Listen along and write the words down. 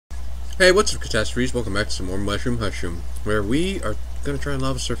Hey, what's up, catastrophes? Welcome back to some more Hushroom, where we are gonna try and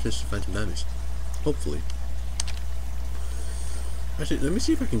lava surface to find some diamonds. Hopefully. Actually, let me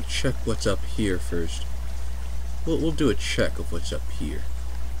see if I can check what's up here first. We'll do a check of what's up here.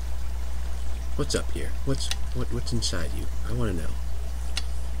 What's up here? What's inside you? I want to know.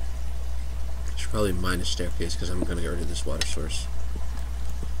 I should probably mine a staircase because I'm gonna get rid of this water source.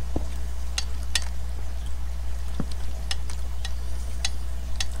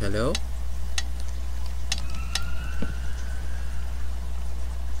 Hello?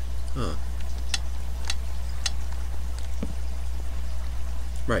 Huh.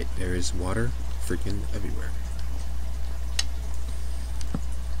 Right, there is water freaking everywhere.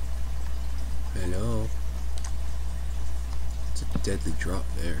 Hello? It's a deadly drop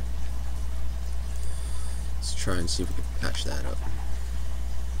there. Let's try and see if we can patch that up.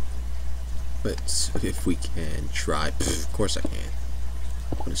 But if we can try, of course I can.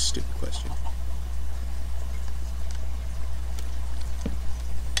 What a stupid question.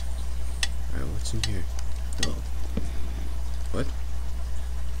 Alright, what's in here? Oh. What?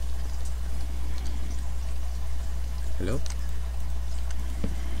 Hello?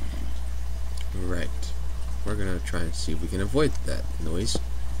 Right. We're gonna try and see if we can avoid that noise.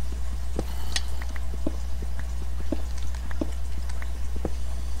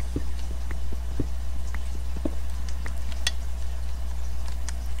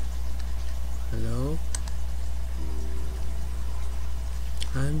 Hello?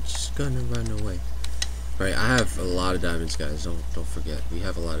 I'm just gonna run away. Alright, I have a lot of diamonds, guys. Don't forget. We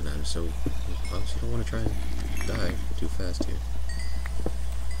have a lot of diamonds, so we obviously don't want to try and die too fast here.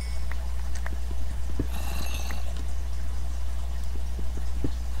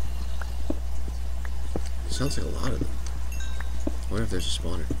 Sounds like a lot of them. I wonder if there's a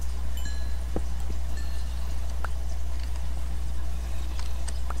spawner.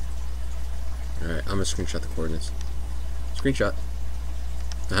 Alright, I'm gonna screenshot the coordinates. Screenshot.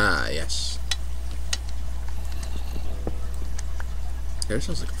 Ah, yes. There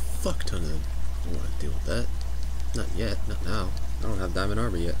sounds like a fuck ton of them. I don't want to deal with that. Not yet. Not now. I don't have diamond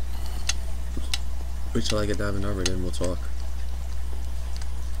armor yet. Wait till I get diamond armor, then we'll talk.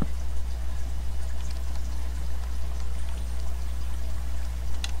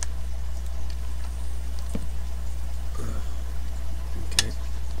 Okay.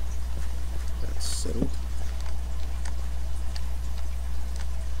 That's settled.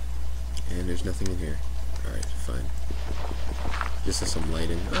 And there's nothing in here. Alright, fine. Just has some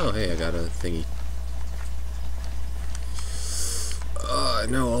lighting. Oh, hey, I got a thingy.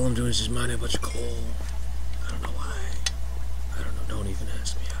 No, all I'm doing is just mining a bunch of coal. I don't know why. I don't know. Don't even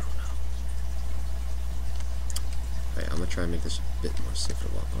ask me. I don't know. Alright, I'm gonna try and make this a bit more safe to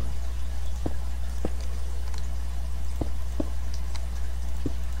walk on.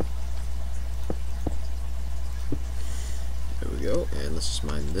 There we go. And let's just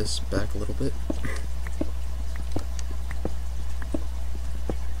mine this back a little bit.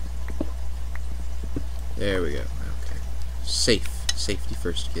 There we go. Okay. Safe. Safety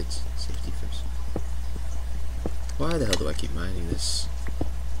first, kids. Safety first. Why the hell do I keep mining this?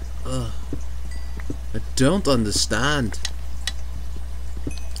 Ugh. I don't understand.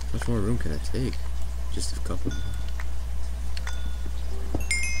 How much more room can I take? Just a couple more.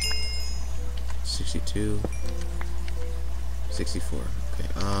 62. 64. Okay.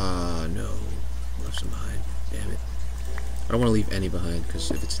 Ah, no. Left some behind. Damn it. I don't want to leave any behind,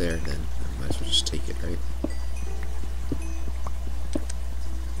 because if it's there, then I might as well just take it, right?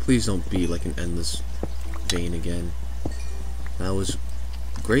 Please don't be like an endless vein again. That was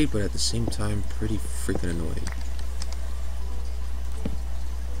great, but at the same time, pretty freaking annoying.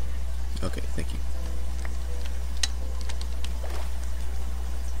 Okay, thank you.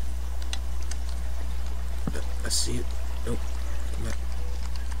 I see it. Nope. Come back.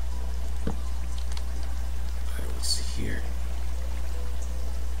 Alright, what's here?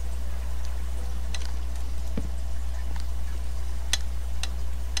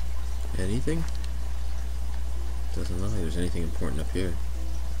 Anything? Doesn't look like there's anything important up here.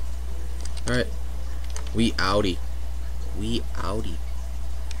 Alright. We outie. We outie.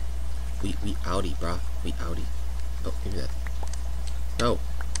 We outie, brah. We outie. Oh, give me that. No.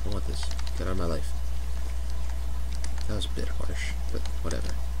 I don't want this. Get out of my life. That was a bit harsh, but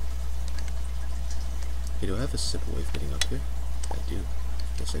whatever. Hey, do I have a simple way of getting up here? I do.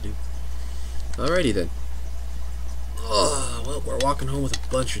 Yes, I do. Alrighty then. Oh, well, we're walking home with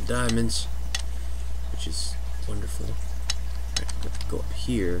a bunch of diamonds, which is wonderful. Alright, we're gonna go up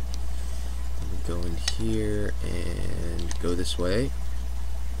here, then we go in here, and go this way.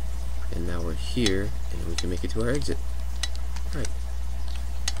 And now we're here, and we can make it to our exit. Alright.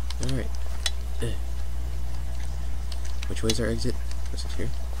 Alright. Which way is our exit? Was it here?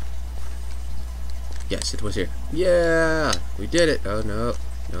 Yes, it was here. Yeah! We did it! Oh, no.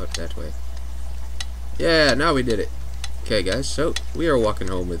 No, that way. Yeah, now we did it. Okay, guys, so we are walking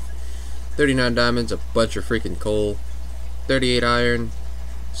home with 39 diamonds, a bunch of freaking coal, 38 iron,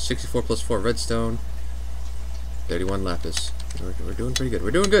 64 plus 4 redstone, 31 lapis. We're doing pretty good.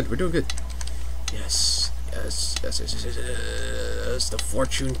 We're doing good. We're doing good. Yes. Yes. Yes. Yes. Yes. Yes. Yes. The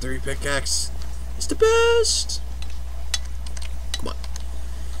Fortune 3 pickaxe. It's the best. Come on.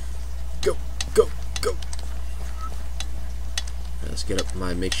 Go. Go. Go. Let's get up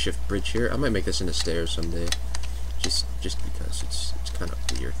my makeshift bridge here. I might make this into stairs someday. Just because it's kind of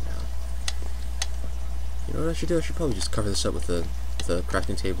weird now. You know what I should do? I should probably just cover this up with a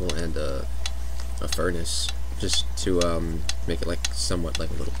crafting table and a furnace, just to make it like somewhat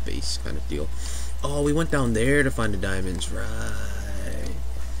like a little base kind of deal. Oh, we went down there to find the diamonds, right?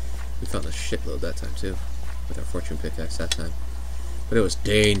 We found a shitload that time too, with our fortune pickaxe that time. But it was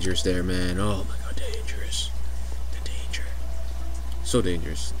dangerous there, man. Oh my god, dangerous. The danger. So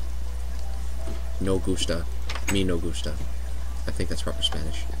dangerous. No gusta. Me no gusta. I think that's proper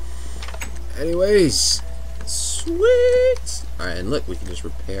Spanish. Anyways, sweet. All right, and look, we can just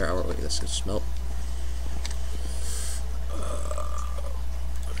repair our. Wait, let's just smelt.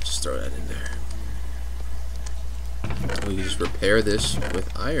 Just throw that in there. We can just repair this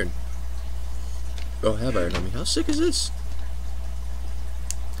with iron. Oh, have iron on me. How sick is this?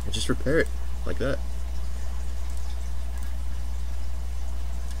 I just repair it like that.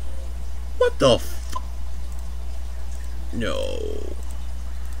 What the f? No.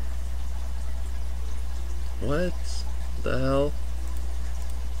 What the hell?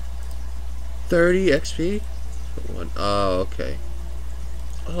 30 XP? Oh, okay.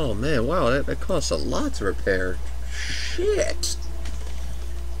 Oh man, wow, that costs a lot to repair. Shit.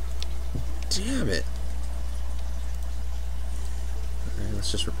 Damn it. Alright,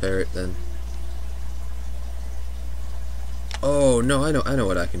 let's just repair it then. Oh no, I know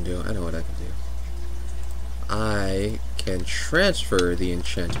what I can do. I know what I can do. I can transfer the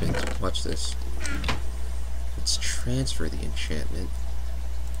enchantment. Watch this. Let's transfer the enchantment.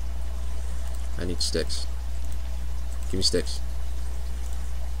 I need sticks. Give me sticks.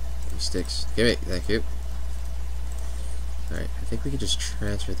 Give me sticks. Give me. Thank you. Alright, I think we can just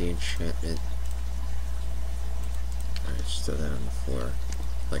transfer the enchantment. Alright, just throw that on the floor.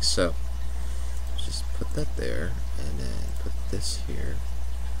 Like so. Just put that there, and then put this here.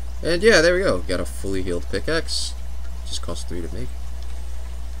 And yeah, there we go. Got a fully healed pickaxe. Just costs 3 to make.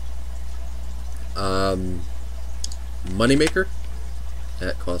 Moneymaker.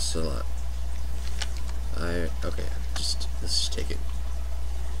 That costs a lot. Okay. Let's just take it.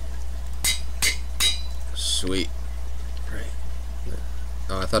 Sweet. Right.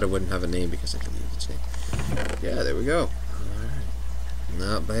 Oh, I thought it wouldn't have a name because I deleted its name. Yeah, there we go. Alright.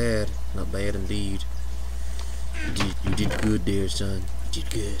 Not bad. Not bad indeed. You did good there, son. You did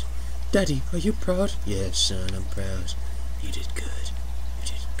good. Daddy, are you proud? Yes, son, I'm proud. You did good. You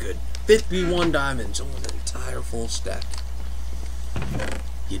did good. 51 diamonds. Almost an entire full stack.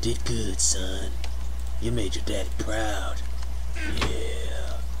 You did good, son. You made your daddy proud.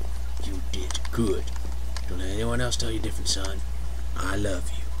 Yeah. You did good. Don't let anyone else tell you different, son. I love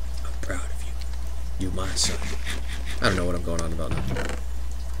you. I'm proud of you. You my son. I don't know what I'm going on about now.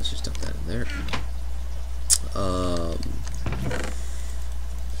 Let's just dump that in there.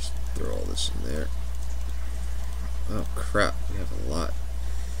 Just throw all this in there. Oh crap, we have a lot.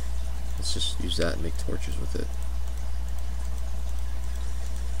 Let's just use that and make torches with it.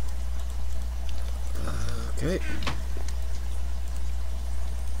 Okay.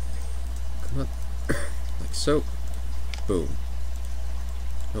 Come on. Like so. Boom.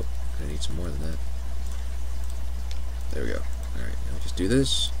 Oh, I need some more than that. There we go. Alright, now just do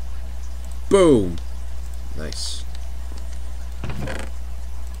this. Boom! Nice.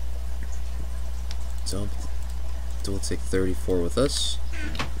 Dump. We'll take 34 with us.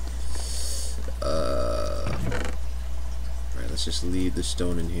 Alright, let's just leave the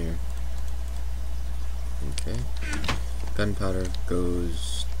stone in here. Okay. Gunpowder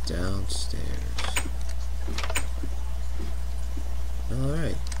goes downstairs.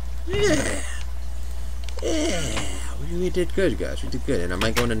 Alright. Yeah! Yeah! We did good, guys. We did good. And I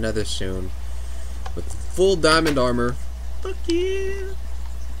might go into Nether soon with full diamond armor. Fuck yeah!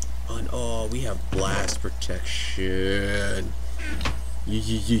 And oh, we have blast protection.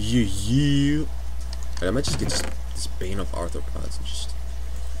 Yeah. Right, I might just get this Bane of Arthropods and just.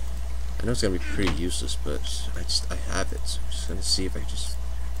 I know it's gonna be pretty useless, but I have it. So I'm just gonna see if I can just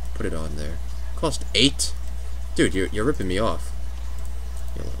put it on there. Cost 8, dude. You're ripping me off.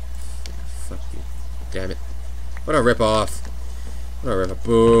 You little Damn it. What a rip-off. What a rip-off.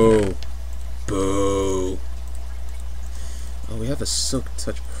 Boo. Boo. Oh, we have a silk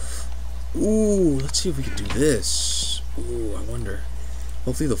touch. Ooh, let's see if we can do this. Ooh, I wonder.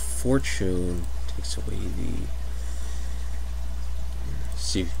 Hopefully the fortune takes away the...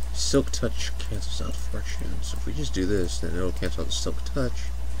 See, silk touch cancels out fortune. So if we just do this, then it'll cancel out the silk touch.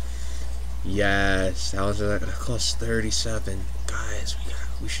 Yes, how much is that gonna cost? 37. Guys,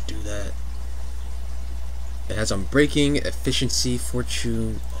 we should do that. It has unbreaking, efficiency,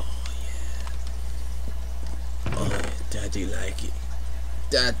 fortune. Oh yeah. Oh yeah, daddy like it.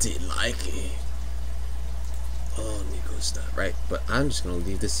 Daddy like it. Oh, Nico stuff. Right, but I'm just gonna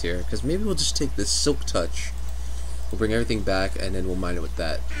leave this here because maybe we'll just take this silk touch. We'll bring everything back and then we'll mine it with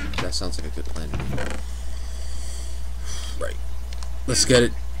that. That sounds like a good plan to me. Right. Let's get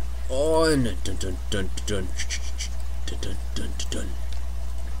it on. Dun dun dun dun dun dun dun dun dun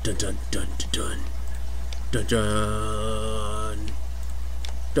dun dun dun dun dun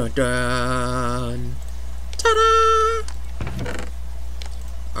dun dun. Ta-da!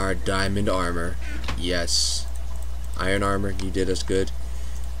 Our diamond armor. Yes. Iron armor, you did us good.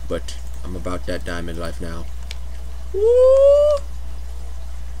 But I'm about that diamond life now. Woo!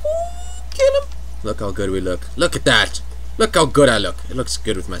 Woo! Kill him! Look how good we look. Look at that! Look how good I look. It looks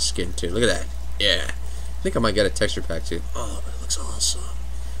good with my skin too. Look at that. Yeah. I think I might get a texture pack too. Oh, but it looks awesome.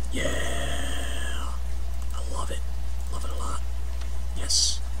 Yeah. I love it. Love it a lot.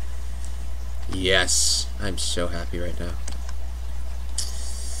 Yes. Yes. I'm so happy right now.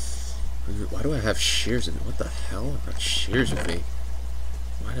 Why do I have shears in? What the hell? I got shears with me.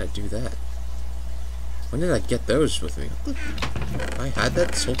 Why did I do that? When did I get those with me? I had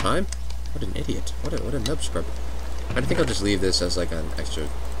that this whole time? What an idiot. What a nub scrub. I think I'll just leave this as like an extra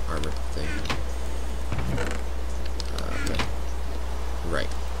armor thing. Okay.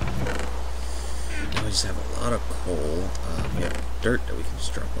 Right. Now we just have a lot of coal. We have dirt that we can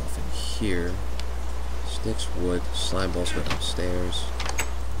just drop off in here. Sticks, wood, slime balls go downstairs.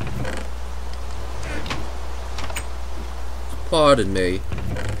 Pardon me.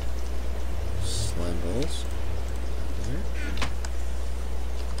 Slime balls.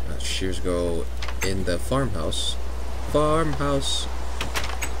 Shears go in the farmhouse. Farmhouse.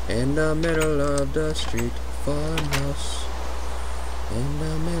 In the middle of the street. Farmhouse. In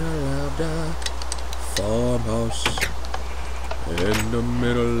the middle of the farmhouse. In the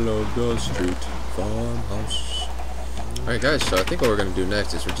middle of the street. Farmhouse. Alright guys, so I think what we're going to do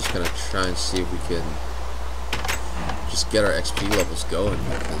next is we're just going to try and see if we can just get our XP levels going,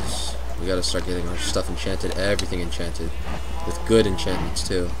 because we got to start getting our stuff enchanted, everything enchanted, with good enchantments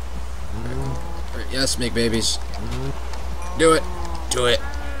too. Alright, yes, make babies. Do it. Do it.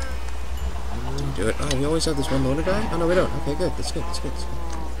 Do it. Oh, we always have this one loner guy? Oh no, we don't. Okay, good. That's good. That's good. That's good.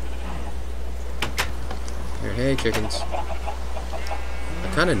 Here, hey chickens.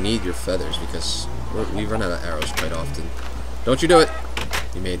 I kind of need your feathers because we run out of arrows quite often. Don't you do it!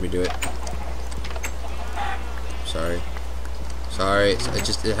 You made me do it. Sorry. Sorry. It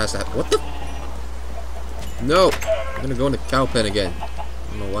has to happen. What the? No! I'm gonna go in the cow pen again. I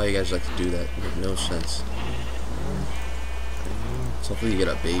don't know why you guys like to do that. It makes no sense. So hopefully you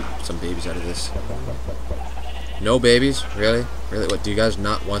get some babies out of this. No babies? Really? Really? What, do you guys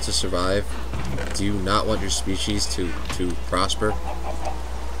not want to survive? Do you not want your species to prosper?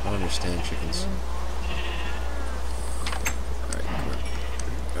 I don't understand chickens. Alright, come on.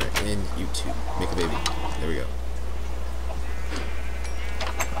 Alright, and you two. Make a baby. There we go.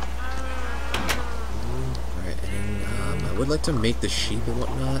 Alright, and then I would like to make the sheep and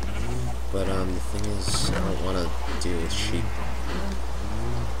whatnot, but the thing is, I don't want to deal with sheep.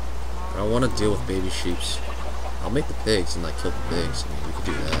 I don't want to deal with baby sheeps. I'll make the pigs and like kill the pigs. I mean, we could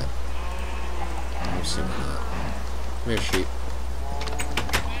do that. We'll see why not. Come here, sheep.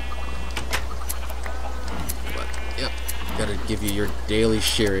 Yep, gotta give you your daily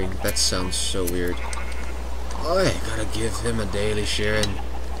shearing. That sounds so weird. Oh, I gotta give him a daily shearing.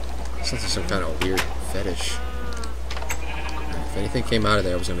 Sounds like some kind of weird fetish. If anything came out of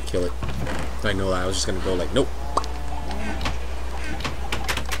there, I was gonna kill it. I know that. I was just gonna go like, nope.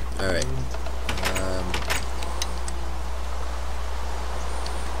 Alright.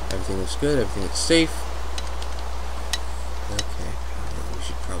 Everything looks good. Everything looks safe. Okay. We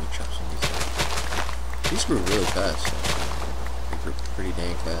should probably chop some of these out. These grew really fast. They grew pretty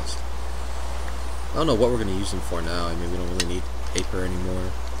dang fast. I don't know what we're going to use them for now. I mean, we don't really need paper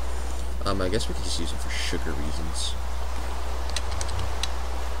anymore. I guess we could just use them for sugar reasons.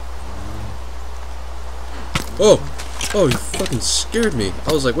 Oh! Oh, you fucking scared me.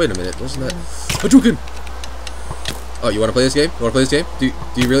 I was like, wait a minute, wasn't that... Hadouken! Oh, you want to play this game? You want to play this game? Do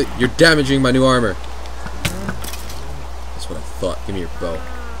you really? You're damaging my new armor. thought. Give me your bow.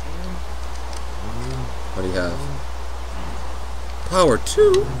 What do you have? Power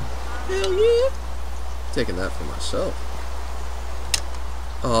 2? Hell yeah! Taking that for myself.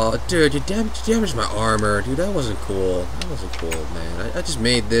 Oh, dude, you damaged my armor. Dude, that wasn't cool. That wasn't cool, man. I just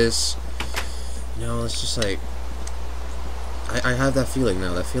made this. You know, it's just like... I have that feeling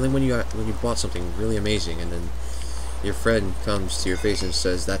now. That feeling when you bought something really amazing and then your friend comes to your face and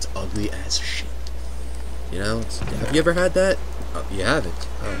says, that's ugly as shit. You know? Have you ever had that? Oh, you haven't.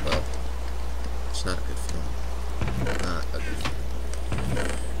 Oh, well. It's not a good feeling. Not a good feeling.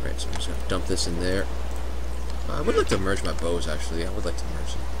 Right, so I'm just gonna dump this in there. I would like to merge my bows, actually. I would like to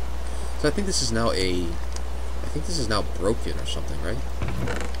merge them. So I think this is now broken or something, right?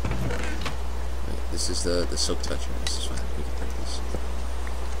 This is the silk toucher. This is fine. We can break this.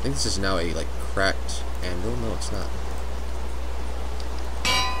 I think this is now a, like, cracked anvil. No, it's not.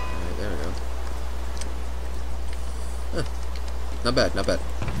 Alright, there we go. Huh. Not bad, not bad.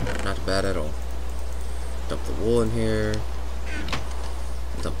 Not bad at all. Dump the wool in here.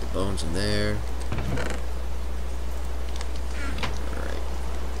 Dump the bones in there. Alright.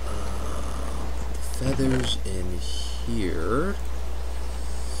 Put the feathers in here.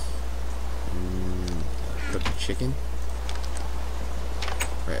 Cook the chicken.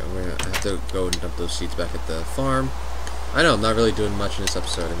 Right, we're gonna have to go and dump those seeds back at the farm. I know I'm not really doing much in this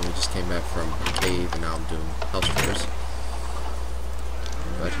episode. I mean, we just came back from a cave and now I'm doing house chores.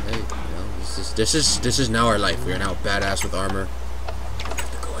 But hey, you know, this is now our life. We are now badass with armor. We don't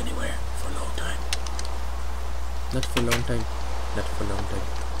have to go anywhere for a long time. Not for a long time. Not for a long time.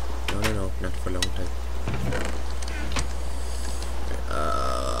 No, not for a long time.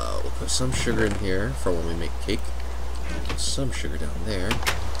 We'll put some sugar in here for when we make cake. We'll put some sugar down there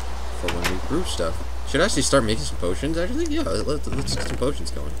for when we brew stuff. Should I actually start making some potions? Actually, yeah. Let's get some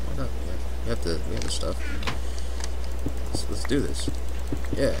potions going. Why not? We have the stuff. Let's do this.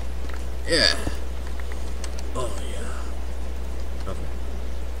 Yeah. Yeah. Oh yeah. Okay.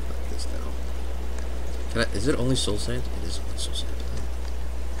 Put this down. Can I? Is it only soul sand? It is only soul sand.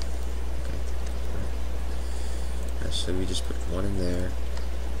 Okay. Alright, so we just put one in there.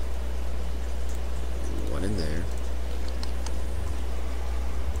 One in there.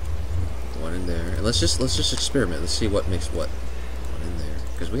 One in there. And let's just experiment. Let's see what makes what. One in there.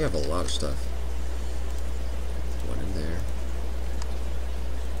 Because we have a lot of stuff. One in there.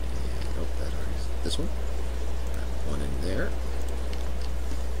 And nope, that already. This one? One in there.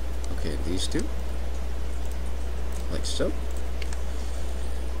 Okay, these two. Like so.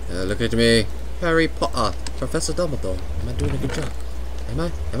 Look at me. Harry Potter. Professor Dumbledore. Am I doing a good job? Am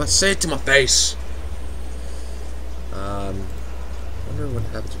I? Say it to my face! I wonder what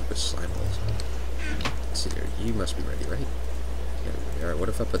happens if we put slime balls on. Let's see here. You must be ready, right? Yeah, alright, what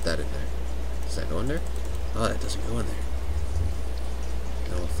if I put that in there? Does that go in there? Oh, that doesn't go in there.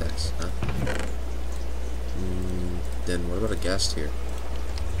 No effects, huh? Then what about a gas tier?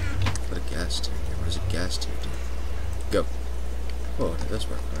 Put a gas tier here. What does a gas tier do? Go. Oh, that does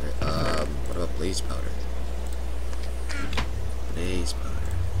work. Alright, what about blaze powder? Blaze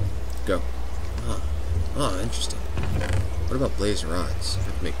powder. Go. Oh, interesting. What about blaze rods?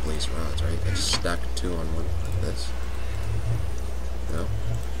 I can make blaze rods, right? I just stack two on one like this. No?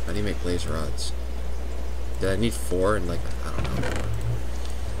 How do you make blaze rods? Did I need 4 and like, I don't know.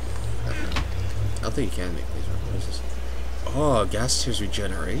 I don't think you can make blaze rods. What is this? Oh, gas tier's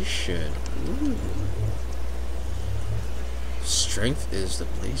regeneration. Ooh. Strength is the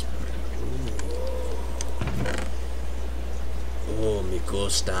blaze powder. Ooh. Oh, me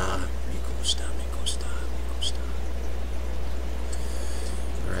gusta. Me gusta.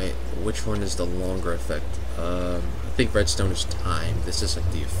 Alright, which one is the longer effect? I think redstone is time. This is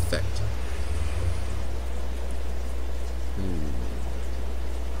like the effect.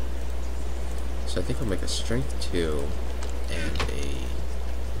 So I think I'll make a strength 2 and a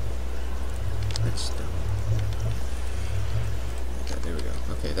redstone. Okay, there we go.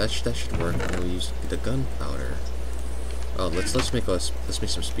 Okay, that should work. And we'll use the gunpowder. Oh, let's make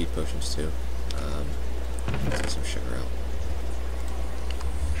some speed potions too. Let's get some sugar out.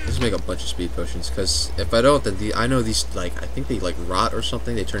 Let's make a bunch of speed potions, because if I don't, then I know these, like, I think they, like, rot or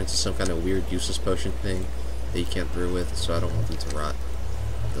something. They turn into some kind of weird, useless potion thing that you can't brew with, so I don't want them to rot.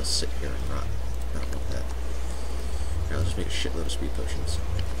 They'll sit here and rot. I don't want that. Here, I'll just make a shitload of speed potions.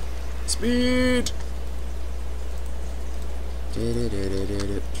 Speed!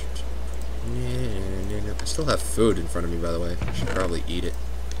 I still have food in front of me, by the way. I should probably eat it.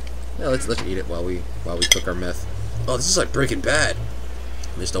 Yeah, let's eat it while we cook our meth. Oh, this is like Breaking Bad.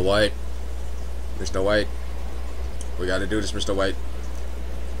 Mr. White. Mr. White. We gotta do this, Mr. White.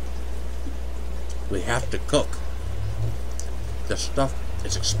 We have to cook. The stuff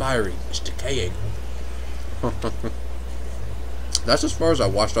is expiring. It's decaying. That's as far as I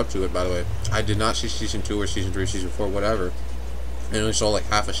watched up to it, by the way. I did not see season 2 or season 3, season 4, whatever. I only saw like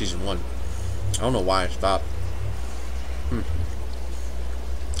half of season 1. I don't know why I stopped.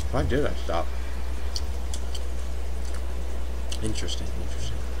 Why did I stop? Interesting.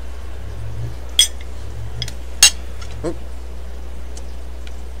 Oh.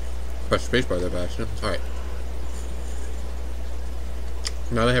 Press spacebar there by accident. Alright.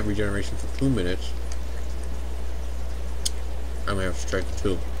 Now that I have regeneration for 2 minutes, I may have strength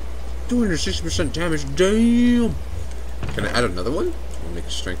 2. 260% damage, damn! Can I add another one? I'll make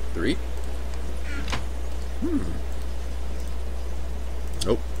strength 3.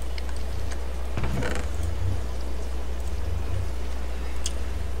 Nope.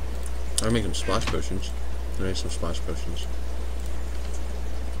 I'm making splash potions. I make some splash potions.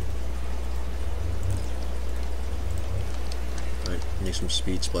 Alright, make some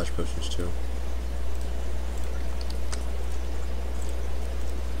speed splash potions too.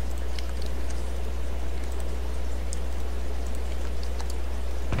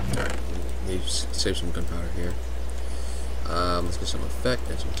 Alright, save some gunpowder here. Let's get some effect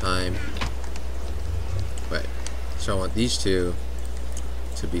and some time. Right, so I want these two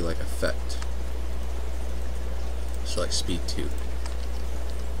to be like effect. So like speed 2.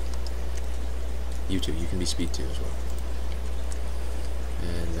 You two, you can be speed 2 as well.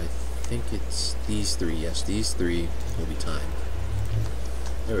 And I think it's these 3. Yes, these 3 will be time.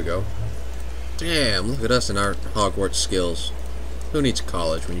 There we go. Damn, look at us and our Hogwarts skills. Who needs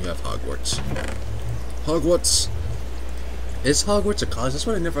college when you have Hogwarts? Hogwarts! Is Hogwarts a college? That's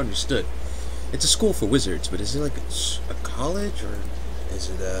what I never understood. It's a school for wizards, but is it like a college, or is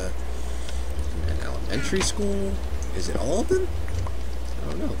it an elementary school? Is it all of them? I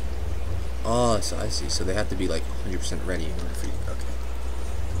don't know. Oh, so I see. So they have to be like 100% ready in order for you. Okay.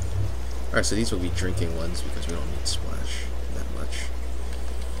 Alright, so these will be drinking ones because we don't need splash that much.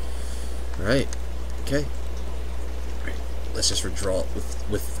 Alright. Okay. Alright. Let's just withdraw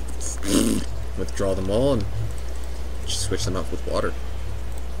withdraw them all and just switch them out with water.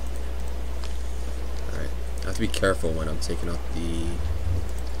 Alright. I have to be careful when I'm taking out the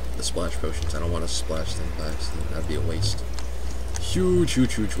splash potions. I don't want to splash them by accident. That'd be a waste. Huge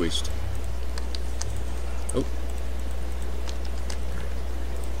waste. Oh.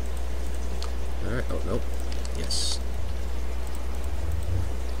 Alright, oh nope. Yes.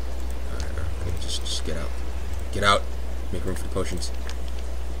 Alright, okay, just get out. Get out! Make room for the potions.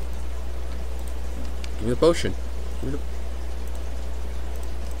 Give me the potion. Give me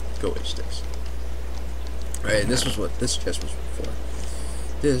the... Go away, sticks. Alright, and this was what this chest was for.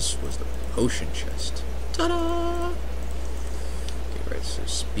 This was the potion chest. Ta-da! Okay, right, so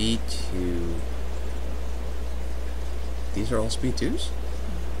speed 2. These are all speed 2s?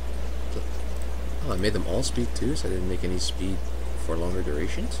 Oh, I made them all speed 2s? I didn't make any speed for longer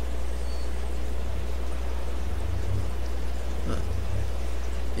durations? Huh.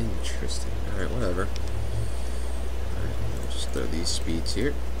 Interesting. Alright, whatever. Alright, we'll just throw these speeds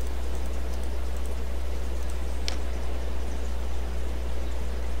here.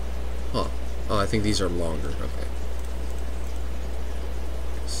 Huh. Oh, I think these are longer. Okay.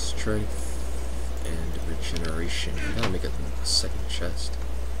 Strength and regeneration. I gotta make a second chest.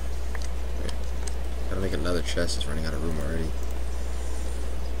 Right. Gotta make another chest. It's running out of room already.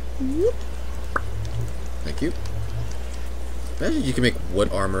 Whoop. Thank you. Imagine you can make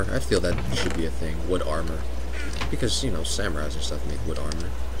wood armor. I feel that should be a thing. Wood armor. Because, you know, samurais and stuff make wood armor.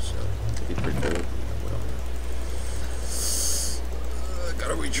 So, it'd be pretty cool. Wood armor.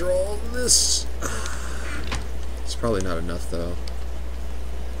 Gotta redraw this. It's probably not enough, though.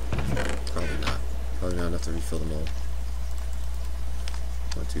 Probably not. Probably not enough to refill them all.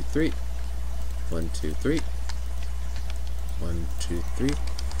 1, 2, 3. 1, 2, 3. 1, 2, 3.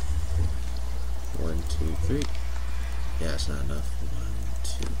 1, 2, 3. Yeah, it's not enough. 1,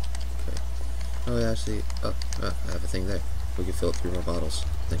 2. Okay. Oh, yeah, actually. Oh, I have a thing there. We can fill up 3 more bottles.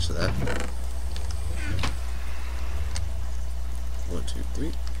 Thanks to that. 1, 2, 3.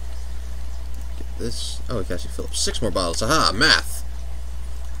 Get this. Oh, we can actually fill up 6 more bottles. Aha! Math!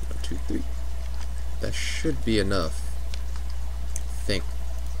 1, 2, 3. That should be enough. I think.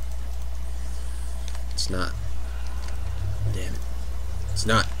 It's not. Damn it. It's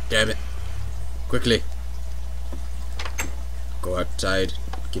not. Damn it. Quickly. Go outside.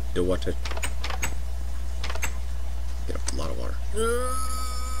 Get the water. Get a lot of water.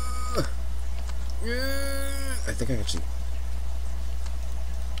 I think I actually...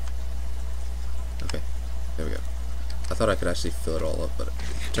 Okay. There we go. I thought I could actually fill it all up, but it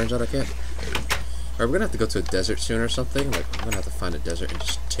turns out I can't. Alright, we're gonna have to go to a desert soon or something. Like, I'm gonna have to find a desert and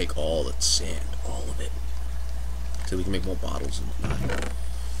just take all the sand, all of it, so we can make more bottles and whatnot.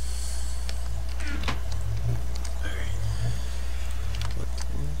 Alright.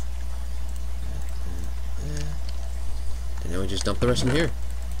 And then we just dump the rest in here.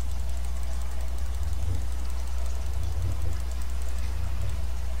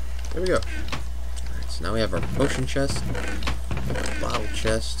 There we go. Alright, so now we have our potion chest, our bottle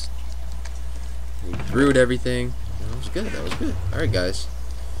chest. We brewed everything. That was good. That was good. Alright, guys.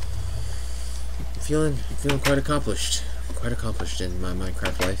 I'm feeling quite accomplished. Quite accomplished in my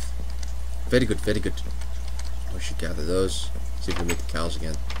Minecraft life. Very good, very good. We should gather those. See if we can make the cows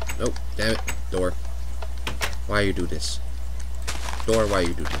again. Nope. Damn it. Door. Why you do this? Door, why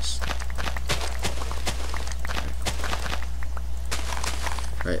you do this?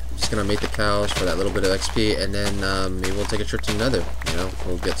 Alright, I'm just gonna mate the cows for that little bit of XP, and then maybe we'll take a trip to Nether. You know,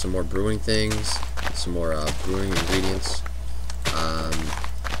 we'll get some more brewing things, get some more brewing ingredients,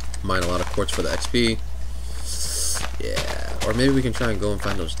 mine a lot of quartz for the XP. Yeah, or maybe we can try and go and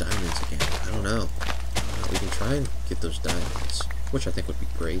find those diamonds again. I don't know. We can try and get those diamonds, which I think would be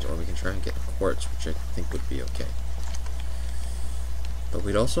great, or we can try and get quartz, which I think would be okay. But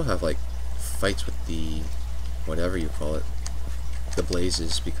we'd also have like fights with the whatever you call it, the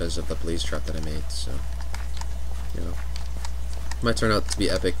blazes, because of the blaze trap that I made. So, you know, might turn out to be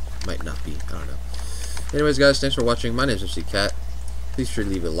epic, might not be, I don't know. Anyways, guys, thanks for watching. My name's MC Cat. Please sure to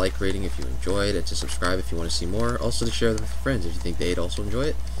leave a like rating if you enjoyed, and to subscribe if you want to see more. Also to share with friends if you think they'd also enjoy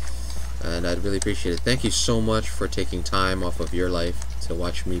it, and I'd really appreciate it. Thank you so much for taking time off of your life to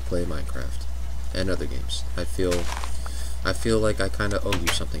watch me play Minecraft and other games. I feel like I kind of owe you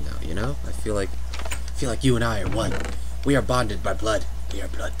something now, you know? I feel like you and I are one. We are bonded by blood. We are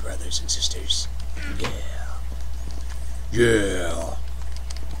blood brothers and sisters. Yeah. Yeah. What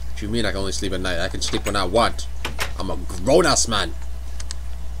you mean I can only sleep at night? I can sleep when I want. I'm a grown-ass man.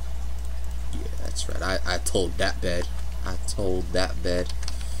 Yeah, that's right. I told that bed. I told that bed.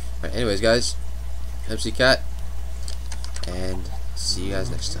 Alright, anyways, guys. MC Cat. And see you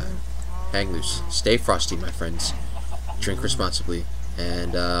guys next time. Hang loose. Stay frosty, my friends. Drink responsibly.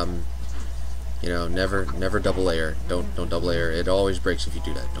 And, you know, never double layer. Don't double layer. It always breaks if you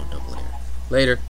do that. Don't double layer. Later.